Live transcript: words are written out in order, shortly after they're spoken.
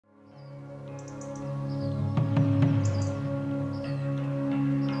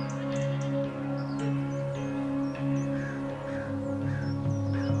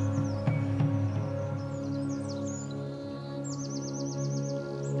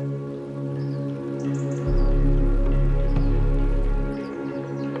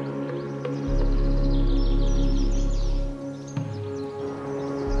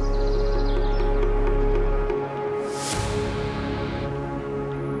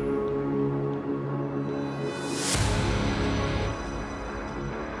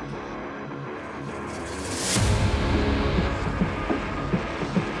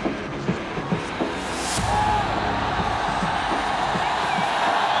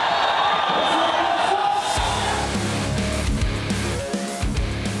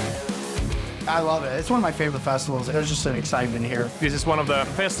I love it. It's one of my favorite festivals. There's just an excitement here. This is one of the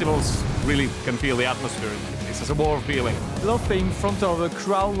festivals really can feel the atmosphere. It's a warm feeling. I love being in front of a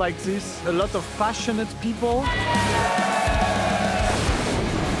crowd like this. A lot of passionate people.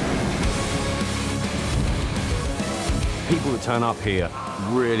 People that turn up here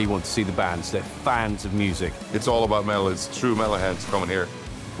really want to see the bands. They're fans of music. It's all about metal. It's true metalheads coming here,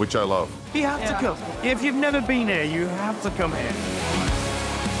 which I love. You have to come. If you've never been here, you have to come here.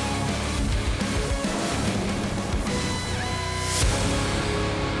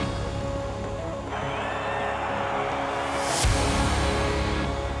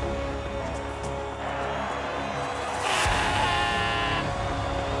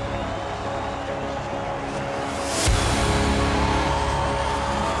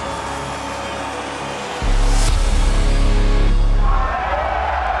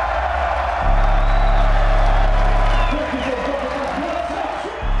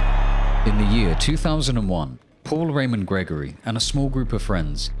 In the year 2001, Paul Raymond Gregory and a small group of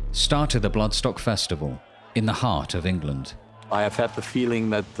friends started the Bloodstock Festival in the heart of England. I have had the feeling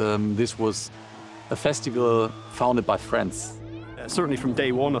that this was a festival founded by friends. Certainly from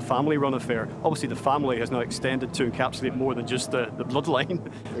day one, a family-run affair. Obviously, the family has now extended to encapsulate more than just the bloodline.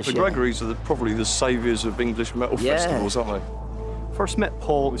 The Gregorys are probably the saviours of English metal festivals, aren't they? First met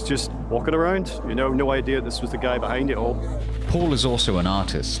Paul, was just walking around, you know, no idea this was the guy behind it all. Paul is also an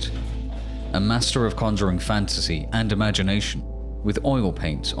artist, a master of conjuring fantasy and imagination with oil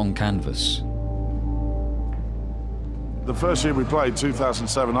paint on canvas. The first year we played,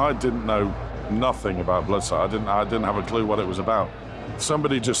 2007, I didn't know nothing about Bloodstock. I didn't have a clue what it was about.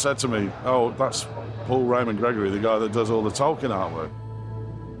 Somebody just said to me, "Oh, that's Paul Raymond Gregory, the guy that does all the Tolkien artwork."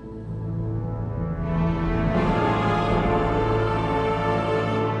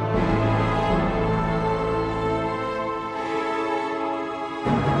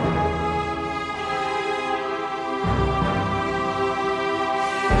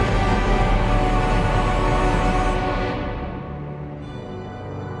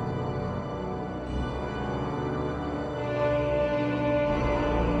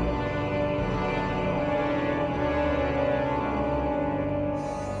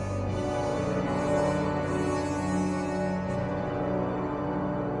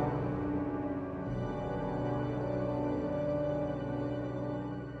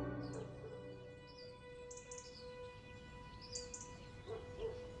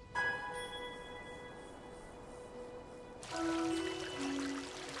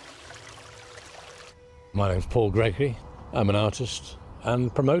 My name's Paul Gregory. I'm an artist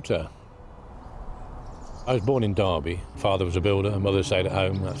and promoter. I was born in Derby. Father was a builder, mother stayed at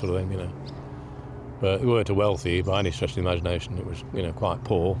home, that sort of thing, you know. But we weren't a wealthy by any stretch of the imagination. It was, you know, quite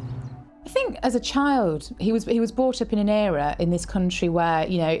poor. I think as a child, he was brought up in an era in this country where,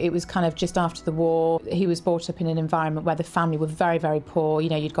 you know, it was kind of just after the war. He was brought up in an environment where the family were very, very poor. You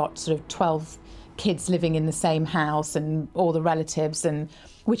know, you'd got sort of 12 kids living in the same house and all the relatives, and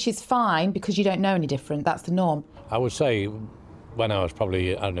which is fine because you don't know any different. That's the norm. I would say when I was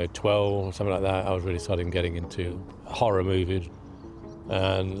probably, I don't know, 12 or something like that, I was really starting getting into horror movies.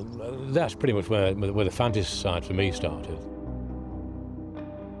 And that's pretty much where the fantasy side for me started.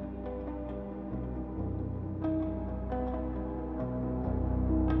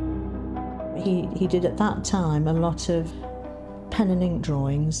 He did at that time a lot of pen and ink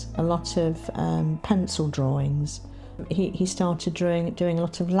drawings, a lot of pencil drawings. He started doing a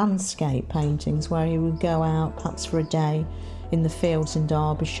lot of landscape paintings where he would go out perhaps for a day in the fields in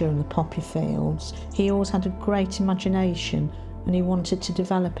Derbyshire and the poppy fields. He always had a great imagination and he wanted to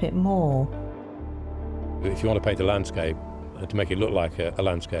develop it more. If you want to paint a landscape, to make it look like a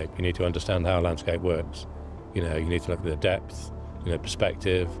landscape, you need to understand how a landscape works. You know, you need to look at the depth, you know,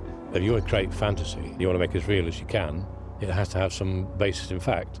 perspective. If you want to create fantasy, you want to make it as real as you can, it has to have some basis in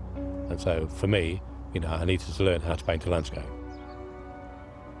fact. And so for me, you know, I needed to learn how to paint a landscape.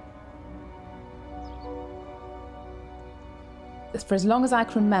 For as long as I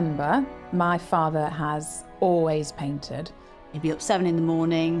can remember, my father has always painted. He'd be up 7 in the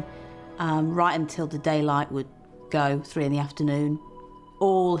morning, right until the daylight would go, 3 in the afternoon.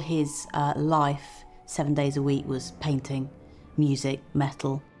 All his life, 7 days a week, was painting, music,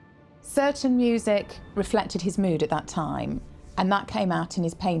 metal. Certain music reflected his mood at that time, and that came out in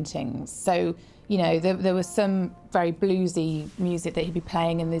his paintings. So, you know, there was some very bluesy music that he'd be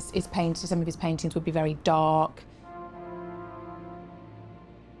playing, and some of his paintings would be very dark.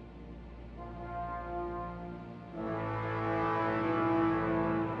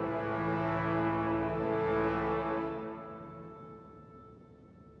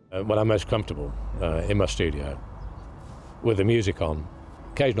 When I'm most comfortable in my studio, with the music on,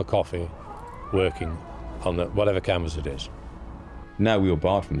 occasional coffee, working on whatever canvas it is. No, we were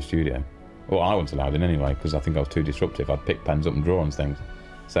barred from the studio. Well, I wasn't allowed in anyway, because I think I was too disruptive. I'd pick pens up and draw on things.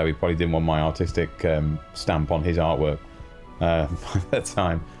 So he probably didn't want my artistic stamp on his artwork at that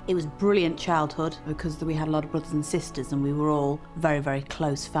time. It was a brilliant childhood because we had a lot of brothers and sisters and we were all very, very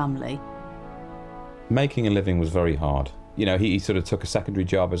close family. Making a living was very hard. You know, he sort of took a secondary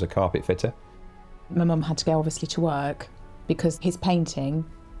job as a carpet fitter. My mum had to go obviously to work because his painting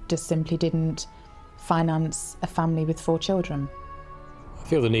just simply didn't finance a family with 4 children. I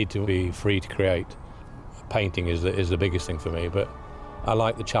feel the need to be free to create. Painting is the biggest thing for me, but I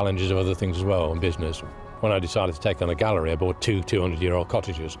like the challenges of other things as well in business. When I decided to take on a gallery, I bought 2 200-year-old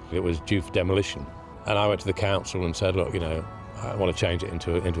cottages. It was due for demolition. And I went to the council and said, look, you know, I want to change it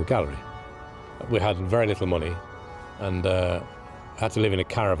into a gallery. We had very little money and had to live in a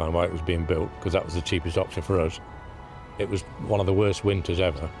caravan while it was being built because that was the cheapest option for us. It was one of the worst winters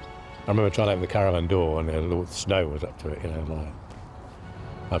ever. I remember trying to open the caravan door and the snow was up to it, you know, like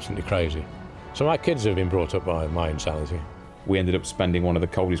absolutely crazy. So my kids have been brought up by my insanity. We ended up spending one of the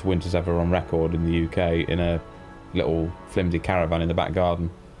coldest winters ever on record in the UK in a little flimsy caravan in the back garden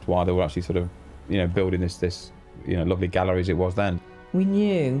while they were actually sort of, you know, building this you know, lovely gallery as it was then. We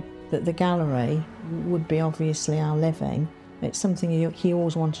knew that the gallery would be obviously our living. It's something he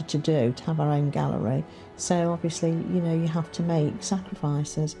always wanted to do, to have our own gallery. So obviously, you know, you have to make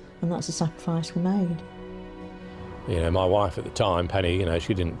sacrifices, and that's a sacrifice we made. You know, my wife at the time, Penny, you know,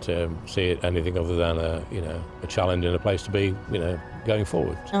 she didn't see it anything other than a challenge and a place to be, you know, going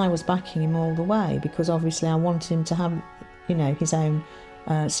forward. I was backing him all the way because obviously I wanted him to have, you know, his own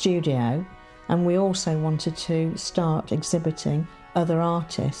studio, and we also wanted to start exhibiting other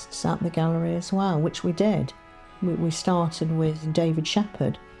artists at the gallery as well, which we did. We started with David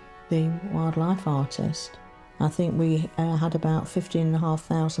Shepherd, the wildlife artist. I think we had about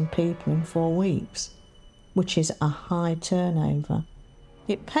 15,500 people in 4 weeks, which is a high turnover.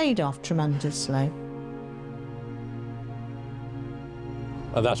 It paid off tremendously.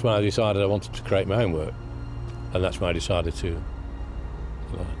 And that's when I decided I wanted to create my own work. And that's when I decided to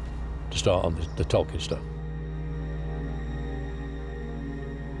start on the Tolkien stuff.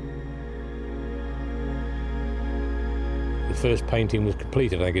 The first painting was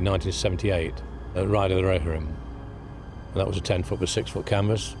completed, I think, in 1978 at Ride of the Rohirrim. And that was a 10-foot by 6-foot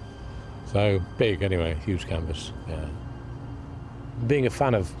canvas. So big, anyway, huge canvas, yeah. Being a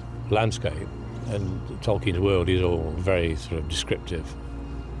fan of landscape and Tolkien's world is all very sort of descriptive.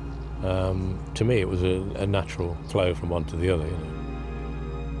 To me, it was a natural flow from one to the other, you know.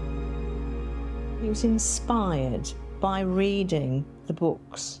 He was inspired by reading the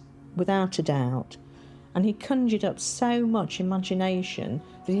books, without a doubt. And he conjured up so much imagination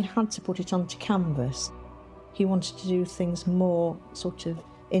that he had to put it onto canvas. He wanted to do things more sort of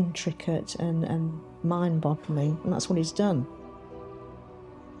intricate and mind-boggling, and that's what he's done.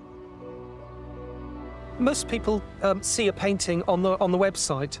 Most people see a painting on the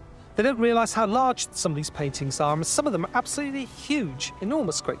website. They don't realise how large some of these paintings are, and some of them are absolutely huge,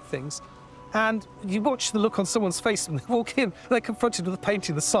 enormous, great things. And you watch the look on someone's face when they walk in, they're confronted with a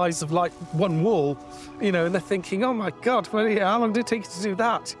painting the size of like one wall, you know, and they're thinking, oh my God, how long did it take you to do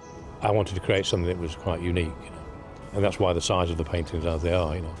that? I wanted to create something that was quite unique, you know, and that's why the size of the paintings are as they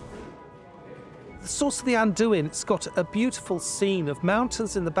are, you know. The Source of the Anduin, it's got a beautiful scene of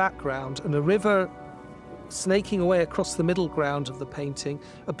mountains in the background and a river snaking away across the middle ground of the painting,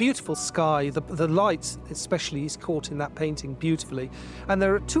 a beautiful sky, the light especially is caught in that painting beautifully, and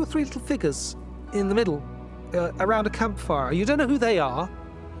there are 2 or 3 little figures in the middle around a campfire. You don't know who they are,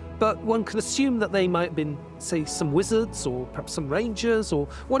 but one can assume that they might have been, say, some wizards or perhaps some rangers or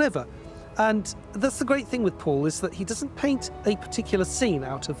whatever. And that's the great thing with Paul, is that he doesn't paint a particular scene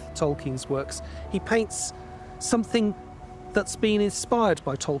out of Tolkien's works. He paints something that's been inspired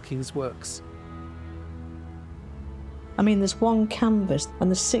by Tolkien's works. I mean, there's one canvas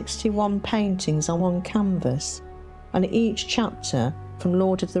and there's 61 paintings on one canvas, and each chapter from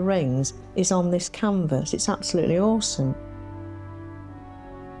Lord of the Rings is on this canvas. It's absolutely awesome.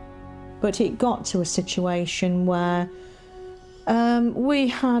 But it got to a situation where we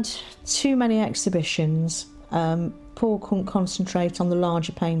had too many exhibitions. Paul couldn't concentrate on the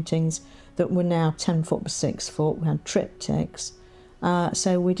larger paintings that were now 10 foot by 6 foot. We had triptychs.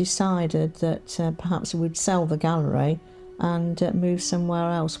 So we decided that perhaps we'd sell the gallery and move somewhere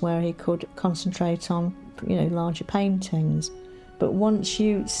else where he could concentrate on, you know, larger paintings. But once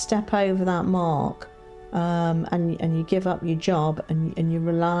you step over that mark and you give up your job and you're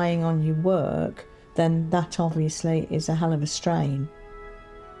relying on your work, then that obviously is a hell of a strain.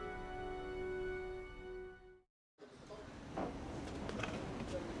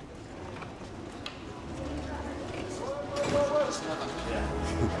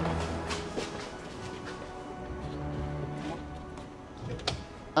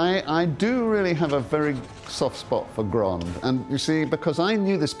 I do really have a very soft spot for Grand. And you see, because I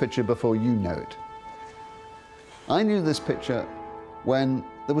knew this picture before you know it. I knew this picture when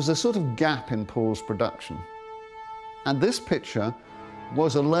there was a sort of gap in Paul's production. And this picture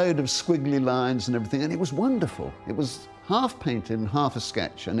was a load of squiggly lines and everything, and it was wonderful. It was half painted and half a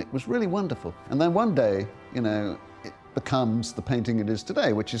sketch, and it was really wonderful. And then one day, you know, it becomes the painting it is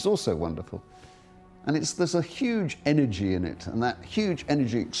today, which is also wonderful. And there's a huge energy in it, and that huge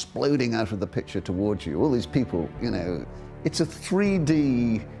energy exploding out of the picture towards you. All these people, you know, it's a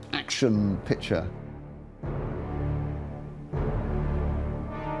 3D action picture.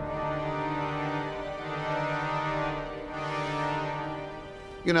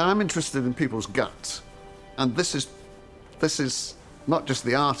 You know, I'm interested in people's guts, and this is not just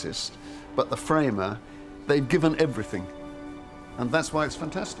the artist, but the framer. They've given everything, and that's why it's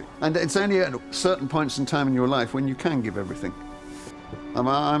fantastic. And it's only at certain points in time in your life when you can give everything.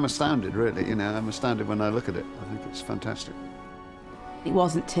 I'm astounded, really. You know, I'm astounded when I look at it. I think it's fantastic. It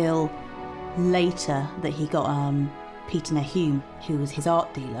wasn't till later that he got Peter Nahum, who was his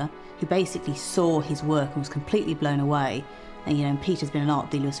art dealer, who basically saw his work and was completely blown away. And, you know, Peter's been an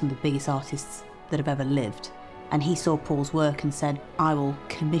art dealer with some of the biggest artists that have ever lived. And he saw Paul's work and said, I will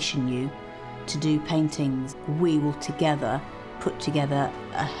commission you to do paintings. We will together put together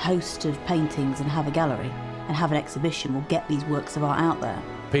a host of paintings and have a gallery and have an exhibition. We'll get these works of art out there.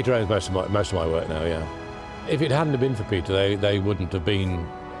 Peter owns most of my work now, yeah. If it hadn't have been for Peter, they wouldn't have been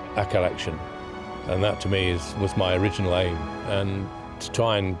a collection. And that, to me, was my original aim. And to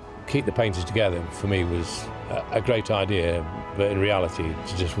try and keep the paintings together, for me, was a great idea, but in reality,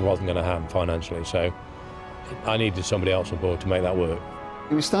 it just wasn't going to happen financially. So I needed somebody else on board to make that work.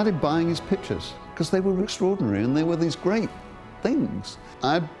 We started buying his pictures because they were extraordinary and they were these great things.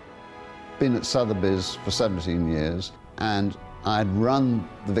 I'd been at Sotheby's for 17 years and I'd run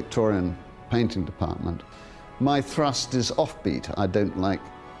the Victorian painting department. My thrust is offbeat. I don't like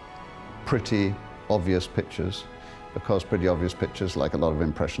pretty, obvious pictures, because pretty obvious pictures, like a lot of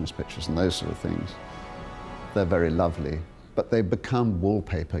Impressionist pictures and those sort of things, they're very lovely, but they become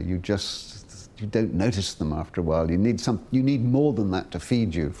wallpaper. You don't notice them after a while. You need more than that to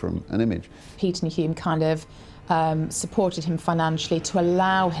feed you from an image. Peter Nahum kind of supported him financially to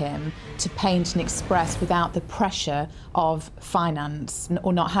allow him to paint and express without the pressure of finance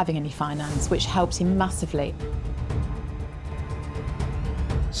or not having any finance, which helps him massively.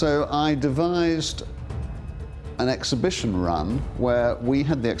 So I devised an exhibition run where we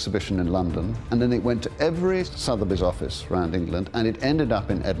had the exhibition in London, and then it went to every Sotheby's office around England, and it ended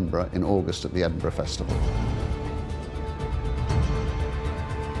up in Edinburgh in August at the Edinburgh Festival.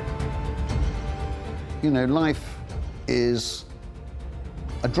 You know, life is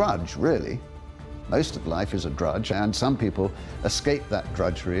a drudge, really. Most of life is a drudge, and some people escape that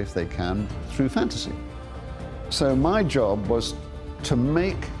drudgery, if they can, through fantasy. So my job was to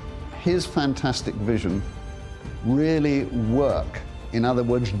make his fantastic vision really work. In other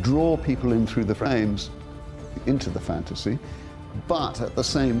words, draw people in through the frames into the fantasy, but at the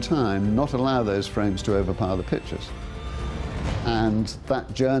same time not allow those frames to overpower the pictures. And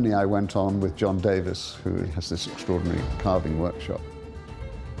that journey I went on with John Davis, who has this extraordinary carving workshop.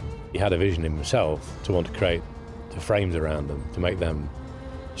 He had a vision in himself to want to create the frames around them, to make them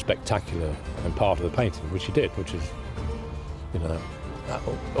spectacular and part of the painting, which he did, which is, you know,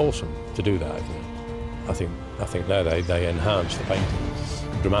 awesome to do that. I think there they enhance the paintings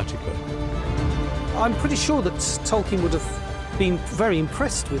dramatically. I'm pretty sure that Tolkien would have been very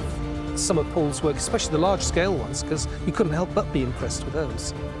impressed with some of Paul's work, especially the large-scale ones, because you couldn't help but be impressed with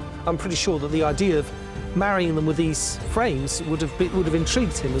those. I'm pretty sure that the idea of marrying them with these frames would have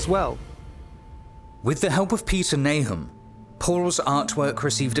intrigued him as well. With the help of Peter Nahum, Paul's artwork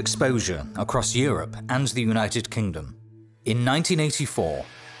received exposure across Europe and the United Kingdom. In 1984,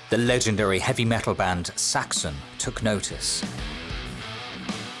 the legendary heavy metal band Saxon took notice.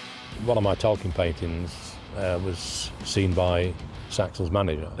 One of my Tolkien paintings was seen by Saxon's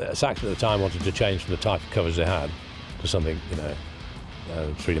manager. Saxon at the time wanted to change from the type of covers they had to something, you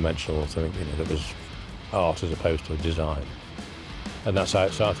know, three-dimensional, something, you know, that was art as opposed to a design. And that's how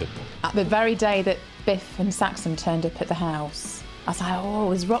it started. At the very day that Biff and Saxon turned up at the house, I was like, oh,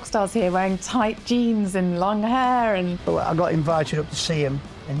 there's rock stars here wearing tight jeans and long hair. And I got invited up to see him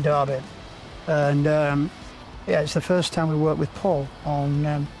in Derby. And yeah, it's the first time we worked with Paul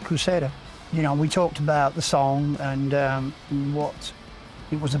on Crusader. You know, we talked about the song and what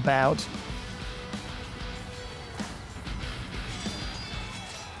it was about.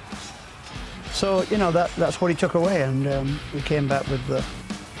 So, you know, that's what he took away, and we came back with the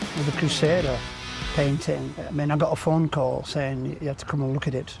Crusader. painting. I mean, I got a phone call saying you have to come and look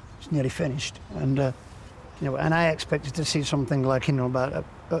at it. It's nearly finished, and you know, and I expected to see something like, you know, about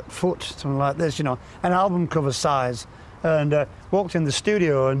a foot, something like this, you know, an album cover size, and walked in the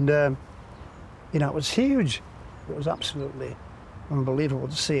studio, and you know, it was huge. It was absolutely unbelievable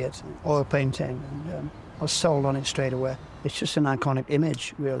to see it, oil painting, and I was sold on it straight away. It's just an iconic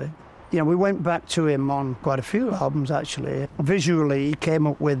image, really. You know, we went back to him on quite a few albums, actually. Visually, he came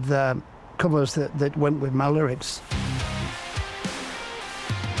up with covers that went with my lyrics.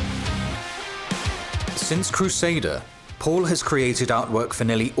 Since Crusader, Paul has created artwork for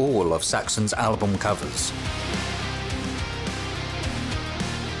nearly all of Saxon's album covers.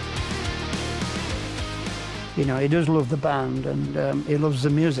 You know, he does love the band, and he loves the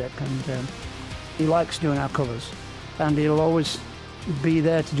music, and he likes doing our covers. And he'll always be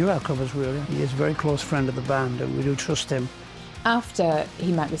there to do our covers, really. He is a very close friend of the band, and we do trust him. After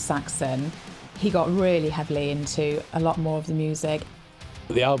he met with Saxon, he got really heavily into a lot more of the music.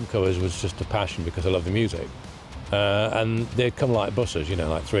 The album covers was just a passion because I love the music. And they'd come like buses, you know,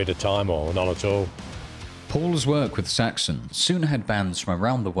 like 3 at a time or none at all. Paul's work with Saxon soon had bands from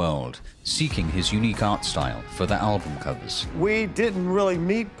around the world seeking his unique art style for their album covers. We didn't really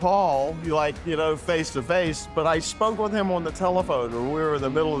meet Paul, like, you know, face to face, but I spoke with him on the telephone when we were in the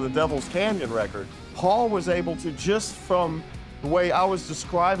middle of the Devil's Canyon record. Paul was able to, just from the way I was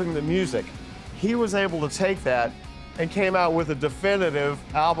describing the music, he was able to take that and came out with a definitive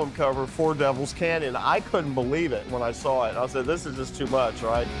album cover for Devil's Canyon. I couldn't believe it when I saw it. I said, this is just too much,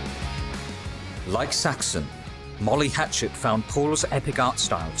 right? Like Saxon, Molly Hatchet found Paul's epic art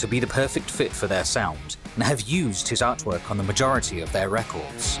style to be the perfect fit for their sound and have used his artwork on the majority of their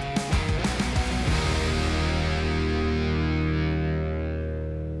records.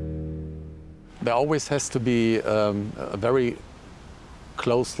 There always has to be a very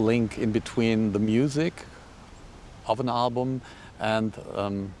close link in between the music of an album and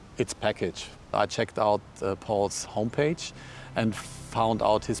its package. I checked out Paul's homepage and found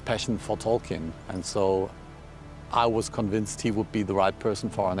out his passion for Tolkien, and so I was convinced he would be the right person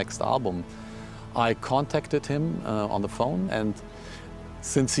for our next album. I contacted him on the phone, and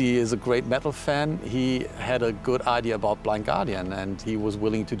since he is a great metal fan, he had a good idea about Blind Guardian, and he was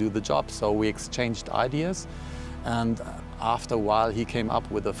willing to do the job, so we exchanged ideas, and after a while he came up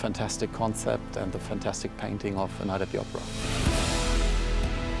with a fantastic concept and a fantastic painting of A Night at the Opera.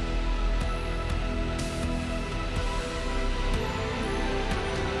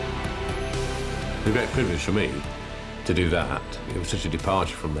 It was a great privilege for me to do that. It was such a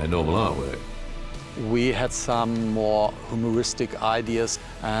departure from their normal artwork. We had some more humoristic ideas,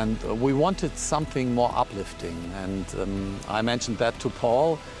 and we wanted something more uplifting. And I mentioned that to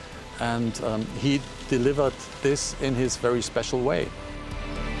Paul, and he delivered this in his very special way.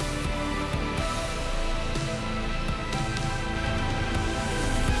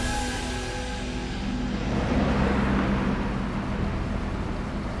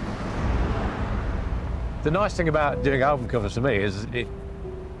 The nice thing about doing album covers for me is it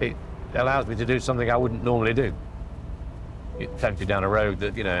allows me to do something I wouldn't normally do. It takes you down a road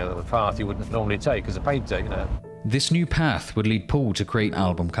that, you know, a path you wouldn't normally take as a painter, you know. This new path would lead Paul to create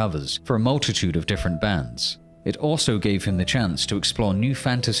album covers for a multitude of different bands. It also gave him the chance to explore new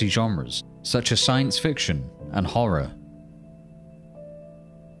fantasy genres, such as science fiction and horror.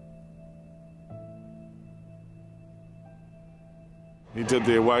 He did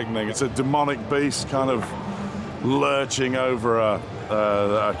The Awakening. It's a demonic beast kind of lurching over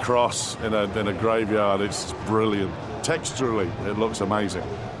a cross in a graveyard. It's brilliant. Texturally, it looks amazing.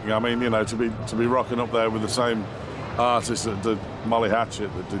 I mean, you know, to be rocking up there with the same artists that did Molly Hatchet,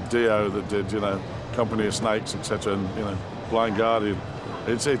 that did Dio, that did, you know, Company of Snakes, etc., and, you know, Blind Guardian.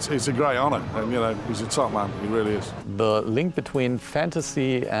 It's a great honour, and, you know, he's a top man. He really is. The link between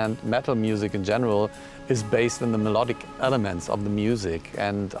fantasy and metal music in general is based in the melodic elements of the music,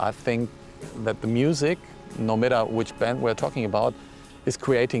 and I think that the music, no matter which band we're talking about, is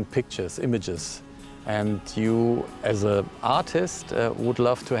creating pictures, images, and you as an artist would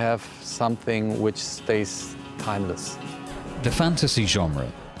love to have something which stays timeless. The fantasy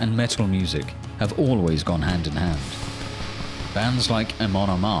genre and metal music have always gone hand in hand. Bands like Amon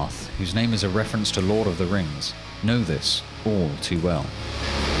Amarth, whose name is a reference to Lord of the Rings, know this all too well.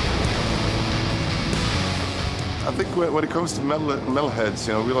 I think when it comes to metalheads,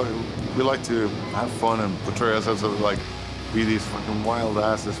 you know, we like to have fun and portray ourselves as like be these fucking wild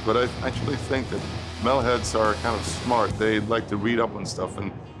asses. But I actually think that metalheads are kind of smart. They like to read up on stuff,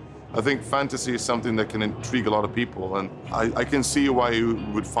 and I think fantasy is something that can intrigue a lot of people. And I can see why you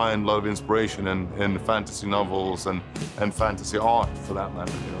would find a lot of inspiration in fantasy novels and fantasy art, for that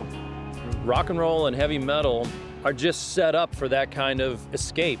matter. You know. Rock and roll and heavy metal are just set up for that kind of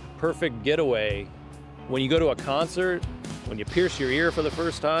escape, perfect getaway. When you go to a concert, when you pierce your ear for the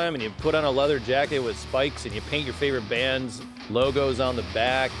first time and you put on a leather jacket with spikes and you paint your favorite band's logos on the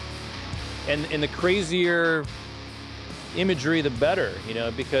back, and the crazier imagery, the better, you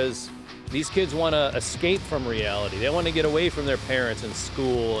know, because these kids want to escape from reality. They want to get away from their parents and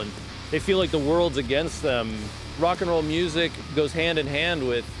school, and they feel like the world's against them. Rock and roll music goes hand in hand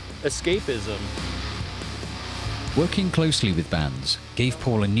with escapism. Working closely with bands gave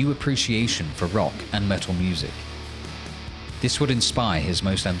Paul a new appreciation for rock and metal music. This would inspire his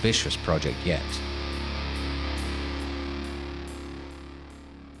most ambitious project yet.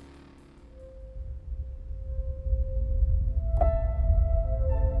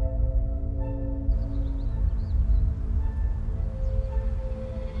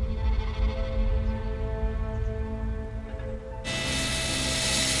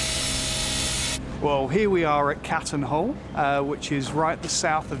 Well, here we are at Catton Hall, which is right at the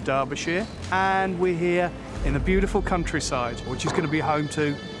south of Derbyshire, and we're here in the beautiful countryside, which is going to be home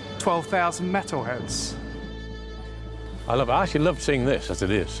to 12,000 metalheads. I actually love seeing this as it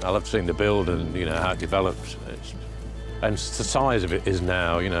is. I love seeing the build and, you know, how it develops. And the size of it is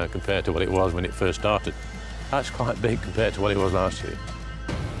now, you know, compared to what it was when it first started. That's quite big compared to what it was last year.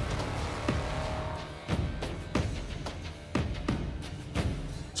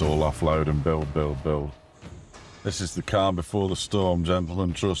 It's all offload and build, build, build. This is the calm before the storm,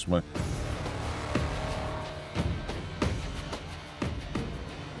 gentlemen, trust me.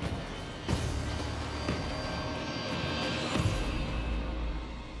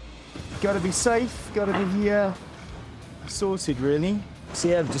 Got to be safe, got to be sorted, really. So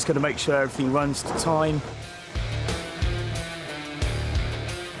yeah, I've just got to make sure everything runs to time.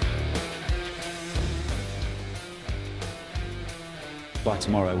 By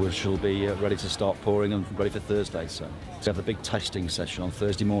tomorrow, we shall be ready to start pouring and ready for Thursday. So we have the big tasting session on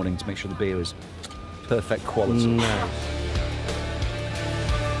Thursday morning to make sure the beer is perfect quality. I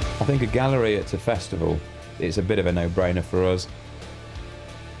think a gallery at a festival is a bit of a no-brainer for us.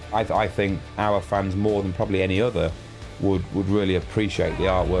 I think our fans, more than probably any other, would really appreciate the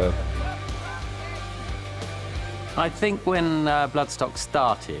artwork. I think when Bloodstock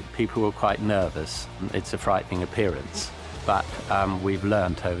started, people were quite nervous. It's a frightening appearance. But we've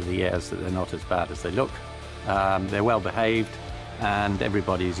learnt over the years that they're not as bad as they look. They're well behaved, and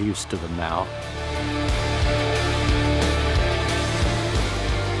everybody's used to them now.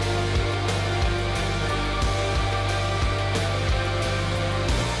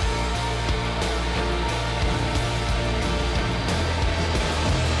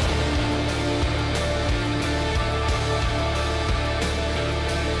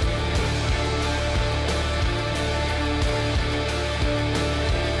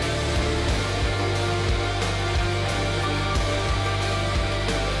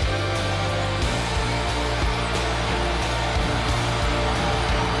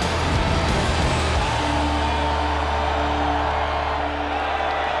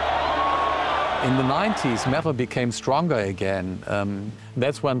 In the 90s, metal became stronger again.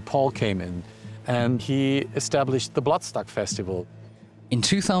 That's when Paul came in, and he established the Bloodstock Festival. In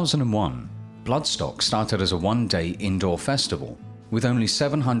 2001, Bloodstock started as a one-day indoor festival with only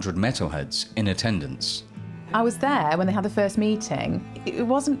 700 metalheads in attendance. I was there when they had the first meeting. It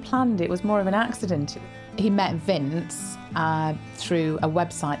wasn't planned, it was more of an accident. He met Vince through a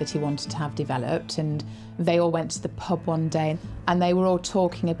website that he wanted to have developed, and they all went to the pub one day, and they were all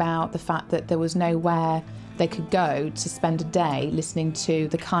talking about the fact that there was nowhere they could go to spend a day listening to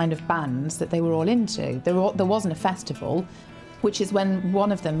the kind of bands that they were all into. There wasn't a festival, which is when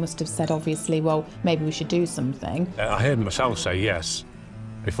one of them must have said, obviously, well, maybe we should do something. I heard myself say yes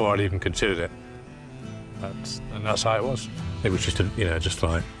before I'd even considered it. And that's how it was. It was just, just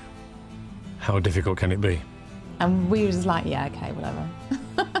like, how difficult can it be? And we were just like, yeah, okay, whatever.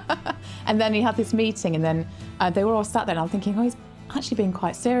 And then he had this meeting, and then they were all sat there, and I'm thinking, oh, he's actually being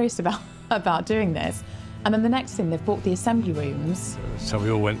quite serious about doing this. And then the next thing, they've bought the assembly rooms. So we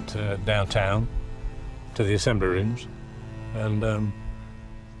all went downtown to the assembly rooms and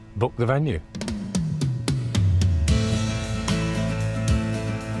booked the venue.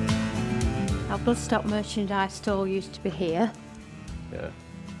 Our Bloodstock merchandise store used to be here. Yeah.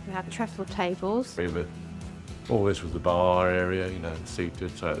 We had trestle tables. All this was the bar area,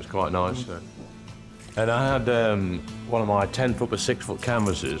 seated, so it was quite nice. And I had one of my 10-foot by 6-foot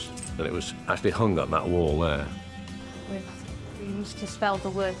canvases, and it was actually hung on that wall there. We used to spell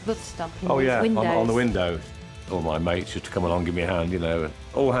the word Bloodstock in the windows. On the window. All my mates used to come along, give me a hand,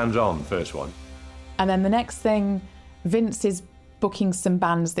 all hands on, first one. And then the next thing, Vince is booking some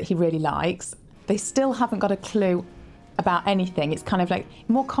bands that he really likes. They still haven't got a clue about anything. It's kind of like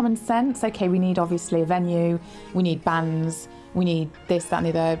more common sense. Okay, we need obviously a venue, we need bands, we need this, that and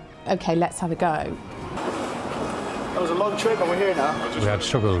the other. Okay, let's have a go. That was a long trip and we're here now. We had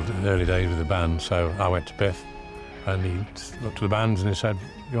struggled in the early days with the band, so I went to Biff and he looked at the bands and he said,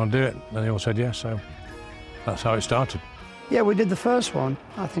 "You want to do it?" And they all said yes, so that's how it started. Yeah, we did the first one.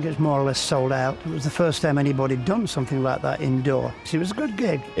 I think it was more or less sold out. It was the first time anybody had done something like that indoor. So it was a good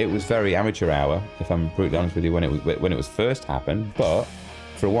gig. It was very amateur hour, if I'm brutally honest with you, when it was first happened. But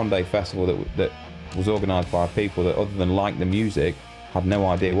for a one-day festival that was organised by people that, other than like the music, had no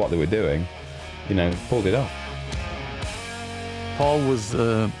idea what they were doing, you know, pulled it off. Paul was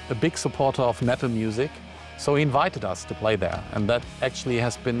a big supporter of metal music, so he invited us to play there. And that actually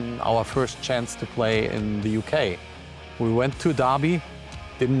has been our first chance to play in the UK. We went to Derby,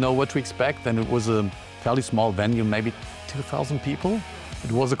 didn't know what to expect, and it was a fairly small venue, maybe 2,000 people.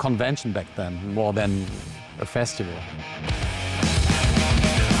 It was a convention back then, more than a festival.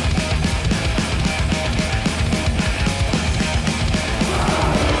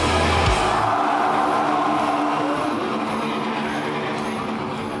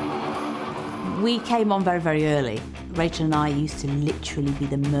 We came on very, very early. Rachel and I used to literally be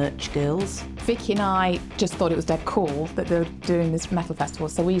the merch girls. Vicky and I just thought it was dead cool that they were doing this metal festival,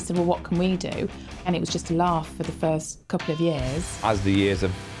 so we said, well, what can we do? And it was just a laugh for the first couple of years. As the years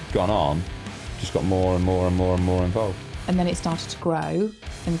have gone on, just got more and more and more and more involved. And then it started to grow,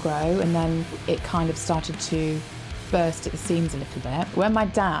 and then it kind of started to burst at the seams a little bit. When my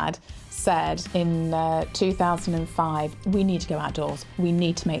dad said in 2005, we need to go outdoors, we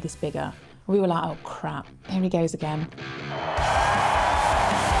need to make this bigger, we were like, oh crap, here he goes again.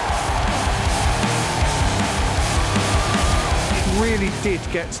 It really did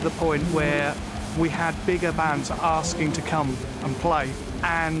get to the point where we had bigger bands asking to come and play,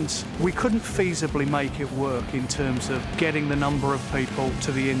 and we couldn't feasibly make it work in terms of getting the number of people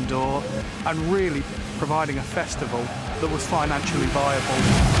to the indoor and really providing a festival that was financially viable.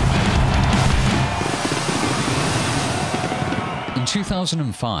 In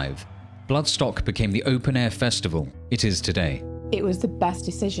 2005, Bloodstock became the open-air festival it is today. It was the best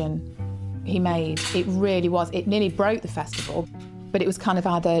decision he made. It really was. It nearly broke the festival, but it was kind of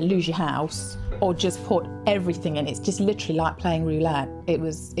either lose your house or just put everything in. It's just literally like playing roulette. It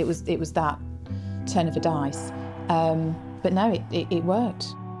was that turn of a dice. But no, it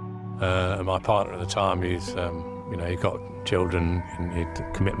worked. My partner at the time, he's he got children and he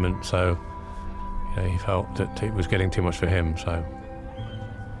had commitment, so he felt that it was getting too much for him. So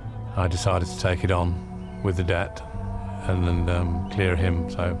I decided to take it on with the debt and then clear him.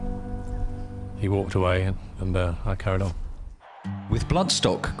 So he walked away and I carried on. With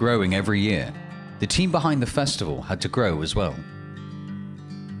Bloodstock growing every year, the team behind the festival had to grow as well.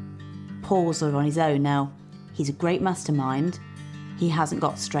 Paul's sort of on his own now. He's a great mastermind. He hasn't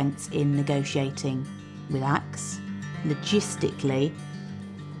got strengths in negotiating with acts. Logistically,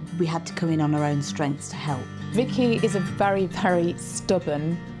 we had to come in on our own strengths to help. Vicky is a very, very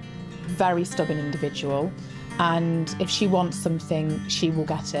stubborn individual, and if she wants something, she will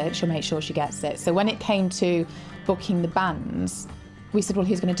get it. She'll make sure she gets it. So when it came to booking the bands, we said, well,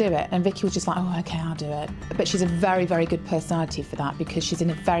 who's going to do it? And Vicky was just like, oh, okay, I'll do it. But she's a very, very good personality for that because she's in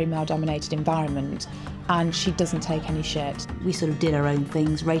a very male-dominated environment and she doesn't take any shit. We sort of did our own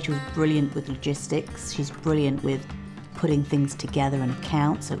things. Rachel's brilliant with logistics. She's brilliant with putting things together and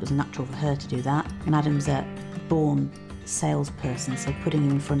accounts, so it was natural for her to do that. And Adam's a born salesperson, so putting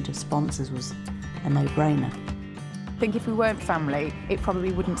him in front of sponsors was a no-brainer. I think if we weren't family, it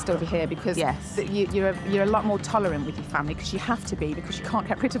probably wouldn't still be here because yes, you're a lot more tolerant with your family because you have to be because you can't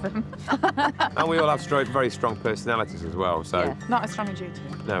get rid of them. And we all have very strong personalities as well. So yeah, not as strong as you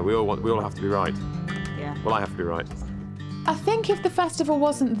two. No, we all have to be right. Yeah. Well, I have to be right. I think if the festival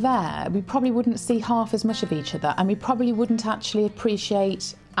wasn't there, we probably wouldn't see half as much of each other, and we probably wouldn't actually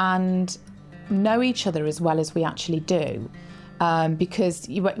appreciate and know each other as well as we actually do. Because,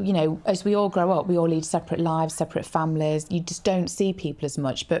 as we all grow up, we all lead separate lives, separate families. You just don't see people as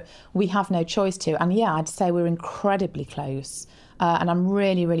much, but we have no choice to. And yeah, I'd say we're incredibly close. And I'm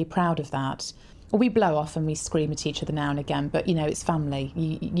really, really proud of that. We blow off and we scream at each other now and again, but, it's family.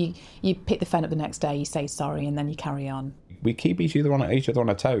 You pick the phone up the next day, you say sorry, and then you carry on. We keep each other on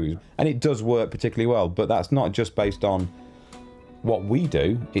our toes. And it does work particularly well, but that's not just based on what we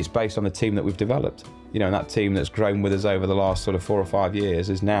do, it's based on the team that we've developed. And that team that's grown with us over the last sort of 4 or 5 years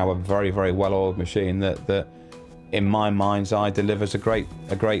is now a very, very well-oiled machine that in my mind's eye delivers a great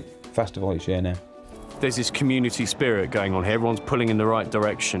festival each year now. There's this community spirit going on here. Everyone's pulling in the right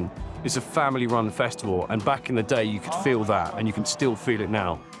direction. It's a family-run festival, and back in the day, you could feel that, and you can still feel it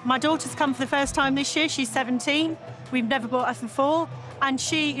now. My daughter's come for the first time this year. She's 17. We've never brought her before, and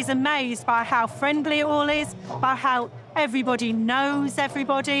she is amazed by how friendly it all is, by how everybody knows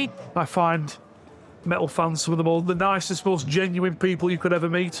everybody. I find metal fans, some of them all the nicest, most genuine people you could ever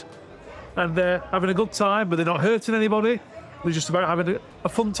meet. And they're having a good time, but they're not hurting anybody. They're just about having a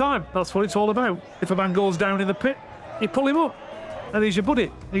fun time. That's what it's all about. If a man goes down in the pit, you pull him up, and he's your buddy,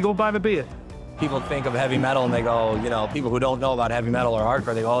 and you go and buy him a beer. People think of heavy metal and they go, you know, people who don't know about heavy metal or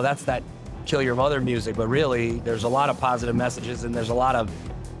hardcore, they go, oh, that's that kill your mother music. But really, there's a lot of positive messages and there's a lot of,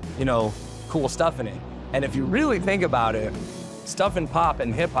 you know, cool stuff in it. And if you really think about it, stuff in pop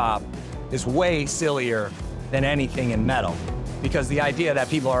and hip hop is way sillier than anything in metal. Because the idea that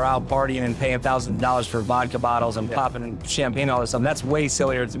people are out partying and paying $1,000 for vodka bottles and popping champagne and all this stuff, that's way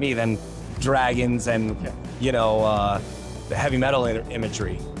sillier to me than dragons and, you know, the heavy metal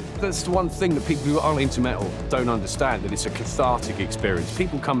imagery. That's the one thing that people who aren't into metal don't understand, that it's a cathartic experience.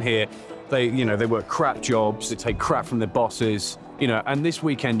 People come here, they work crap jobs, they take crap from their bosses, you know, and this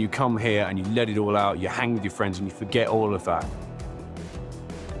weekend you come here and you let it all out, you hang with your friends and you forget all of that.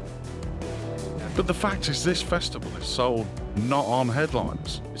 But the fact is, this festival is sold not on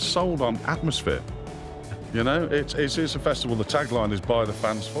headlines. It's sold on atmosphere. You know, it's a festival. The tagline is by the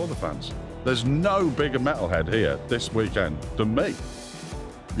fans, for the fans. There's no bigger metalhead here this weekend than me,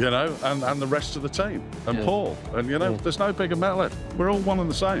 you know, and the rest of the team, and Paul. And, you know, there's no bigger metalhead. We're all one and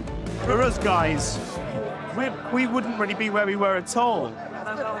the same. For us guys, we wouldn't really be where we were at all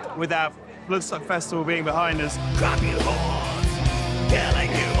without Bloodstock Festival being behind us. Grab you horns, killing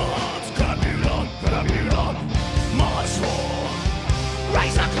you horns, grab you long, march for,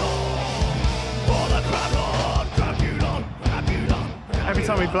 raise a claw, for the crab lord, grab you long. Every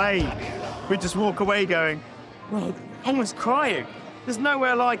time we play, we just walk away going, well, almost crying. There's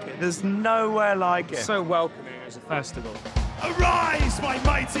nowhere like it. There's nowhere like it. So welcoming as a festival. Arise, my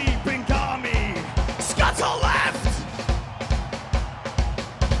mighty pink army! Scuttle left!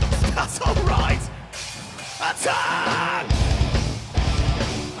 Scuttle right! Attack!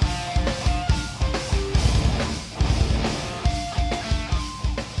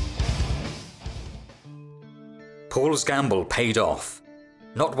 Paul's gamble paid off.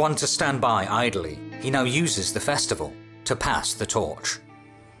 Not one to stand by idly, he now uses the festival to pass the torch.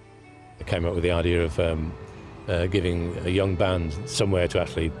 I came up with the idea of giving a young band somewhere to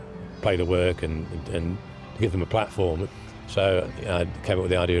actually play the work and give them a platform. So I came up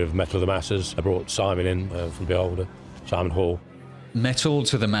with the idea of Metal to the Masses. I brought Simon in from Beholder, Simon Hall. Metal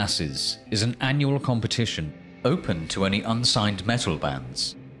to the Masses is an annual competition open to any unsigned metal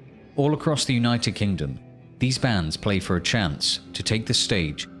bands. All across the United Kingdom, these bands play for a chance to take the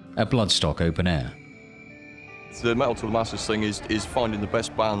stage at Bloodstock Open Air. The Metal to the Masses thing is finding the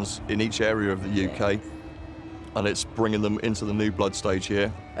best bands in each area of the UK, and it's bringing them into the new Blood stage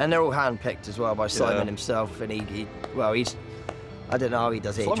here. And they're all hand-picked as well by Simon himself, and he's I don't know how he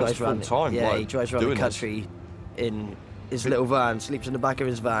does it. He drives around he drives around the country in his little van, sleeps in the back of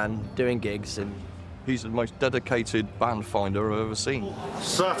his van, doing gigs, and he's the most dedicated band finder I've ever seen.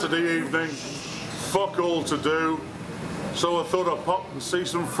 Saturday evening, fuck all to do, so I thought I'd pop and see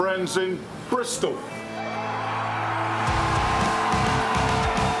some friends in Bristol.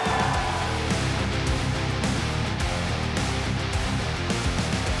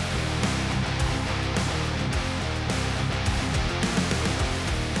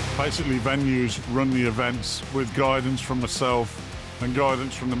 Basically, venues run the events with guidance from myself and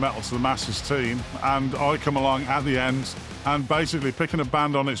guidance from the Metal to the Masses team, and I come along at the end and basically picking a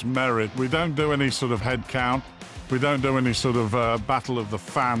band on its merit. We don't do any sort of head count. We don't do any sort of battle of the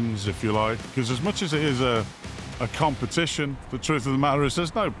fans, if you like, because as much as it is a competition, the truth of the matter is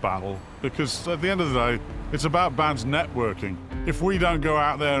there's no battle, because at the end of the day, it's about bands networking. If we don't go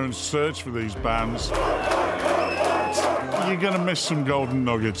out there and search for these bands, you're going to miss some golden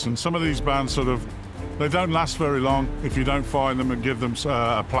nuggets, and some of these bands they don't last very long if you don't find them and give them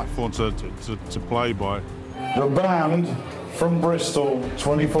a platform to play by. The band from Bristol,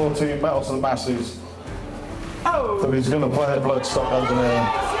 2014 Metal to the Masses, that is going to play at Bloodstock Open Air.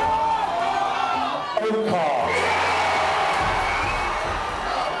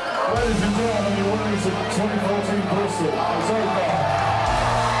 Ladies and gentlemen, your winners of 2014 Bristol, it's Oakar.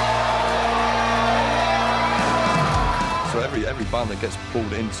 So every band that gets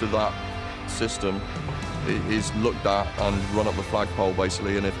pulled into that system is looked at and run up the flagpole,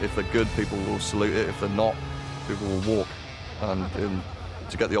 basically, and if they're good, people will salute it. If they're not, people will walk. And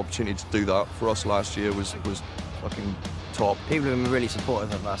to get the opportunity to do that for us last year was fucking top. People have been really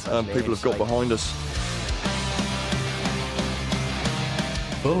supportive of us, and people have got behind us.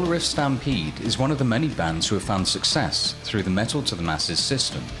 Bull Riff Stampede is one of the many bands who have found success through the Metal to the Masses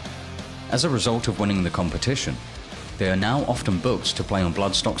system. As a result of winning the competition, they are now often booked to play on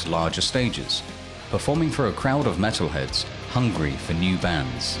Bloodstock's larger stages, performing for a crowd of metalheads hungry for new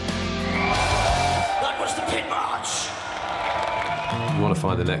bands. That was the Pit March. You want to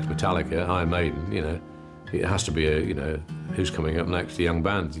find the next Metallica, Iron Maiden, you know, it has to be a, you know, who's coming up next, the young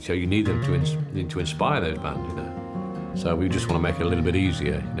bands. So you need them to inspire those bands, you know. So we just want to make it a little bit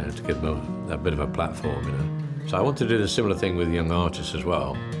easier, you know, to give them a bit of a platform, you know. So I want to do a similar thing with young artists as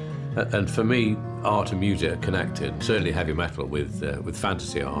well. And for me, art and music are connected, certainly heavy metal with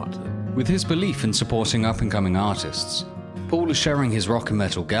fantasy art. With his belief in supporting up-and-coming artists, Paul is sharing his rock and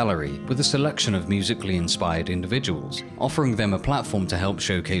metal gallery with a selection of musically inspired individuals, offering them a platform to help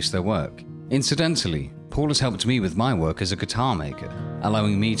showcase their work. Incidentally, Paul has helped me with my work as a guitar maker,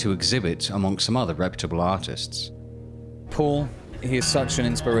 allowing me to exhibit amongst some other reputable artists. Paul, he is such an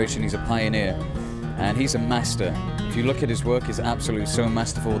inspiration. He's a pioneer, and he's a master. If you look at his work, it's absolutely so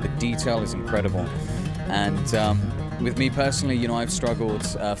masterful. The detail is incredible. And with me personally, you know, I've struggled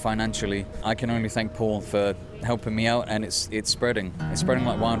financially. I can only thank Paul for helping me out, and it's spreading. It's spreading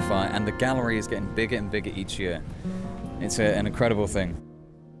like wildfire, and the gallery is getting bigger and bigger each year. It's an incredible thing.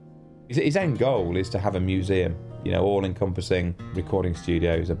 His end goal is to have a museum, you know, all-encompassing recording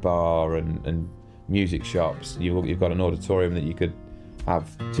studios, a bar, and music shops. You've got an auditorium that you could have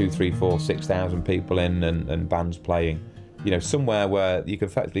 2,000, 3,000, 4,000, 6,000 people in and bands playing. You know, somewhere where you could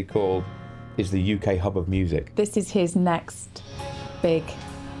effectively call is the UK hub of music. This is his next big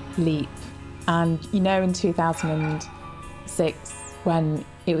leap. And you know, in 2006, when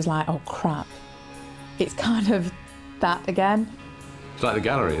it was like, oh crap, it's kind of that again. It's like the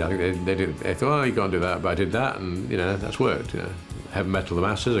gallery. I think they thought, oh, you can't do that, but I did that, and you know, that's worked. You know, Heavy Metal to the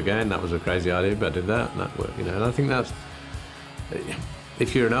Masses again, that was a crazy idea, but I did that, and that worked. You know, and I think that's,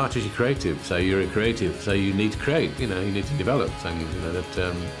 if you're an artist, you're creative. So you're a creative, so you need to create. You know, you need to develop things. You know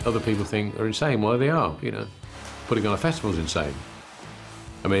that other people think are insane. Well, they are. You know, putting on a festival is insane.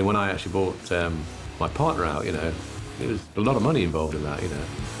 I mean, when I actually bought my partner out, you know, there was a lot of money involved in that. You know,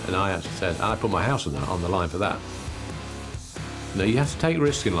 and I actually said, I put my house on the line for that. You know, you have to take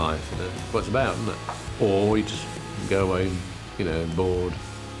risks in life. You know, that's what it's about, isn't it? Or you just go away, and, you know, bored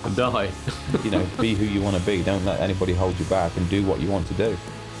and die. You know, be who you want to be. Don't let anybody hold you back, and do what you want to do.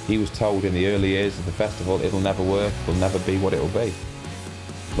 He was told in the early years of the festival, it'll never work, it'll never be what it'll be.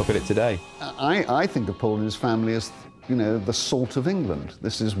 Look at it today. I think of Paul and his family as, you know, the salt of England.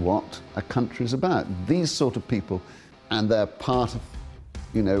 This is what a country's about. These sort of people, and they're part of,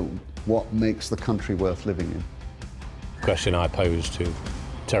 you know, what makes the country worth living in. The question I posed to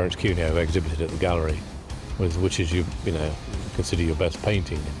Terence Cuneo, who exhibited at the gallery, was which is you know, consider your best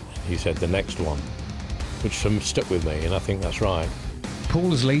painting? He said the next one, which stuck with me, and I think that's right.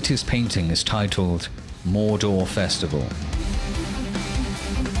 Paul's latest painting is titled Mordor Festival.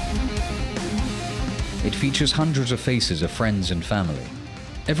 It features hundreds of faces of friends and family.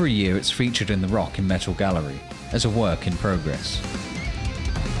 Every year it's featured in the Rock and Metal Gallery as a work in progress.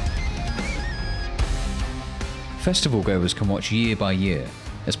 Festival goers can watch year by year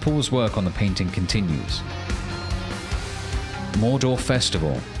as Paul's work on the painting continues. Mordor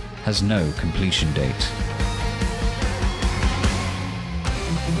Festival has no completion date.